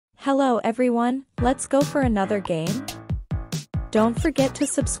Hello everyone, let's go for another game? Don't forget to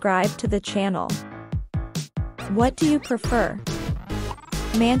subscribe to the channel. What do you prefer?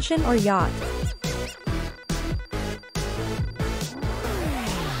 Mansion or yacht?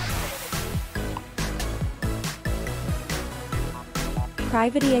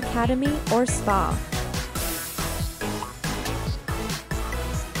 Private Academy or spa?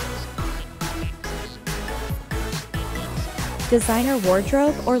 Designer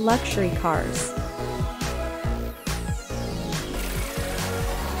wardrobe or luxury cars?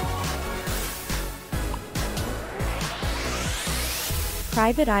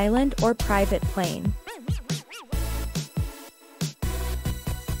 Private island or private plane?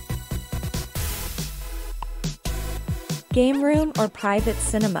 Game room or private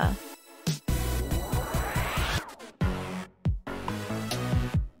cinema?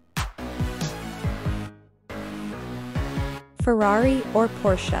 Ferrari or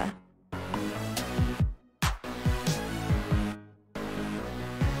Porsche?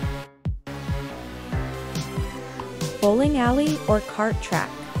 Bowling alley or kart track?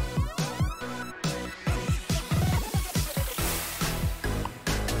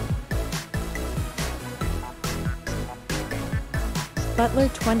 Butler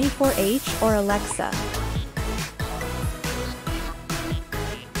 24H or Alexa?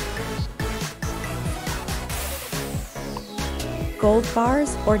 Gold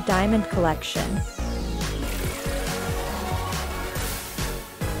bars or diamond collection?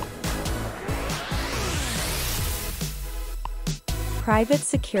 Private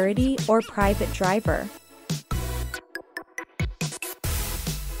security or private driver?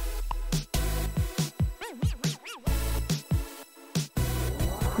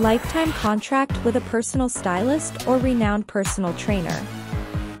 Lifetime contract with a personal stylist or renowned personal trainer?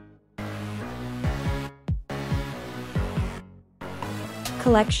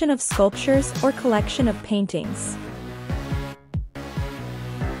 Collection of sculptures or collection of paintings?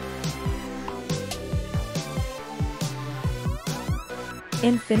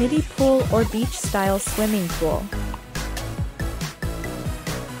 Infinity pool or beach-style swimming pool?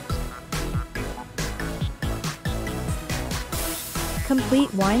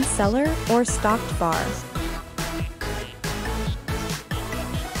 Complete wine cellar or stocked bar?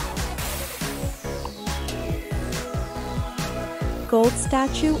 Gold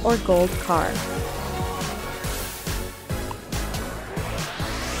statue or gold car?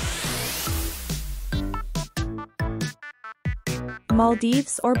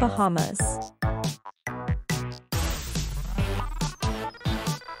 Maldives or Bahamas?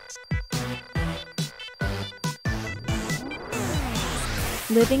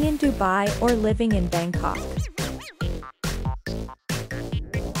 Living in Dubai or living in Bangkok?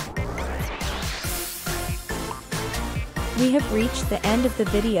 We have reached the end of the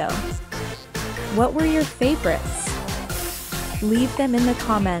video. What were your favorites? Leave them in the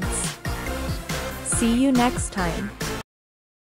comments. See you next time.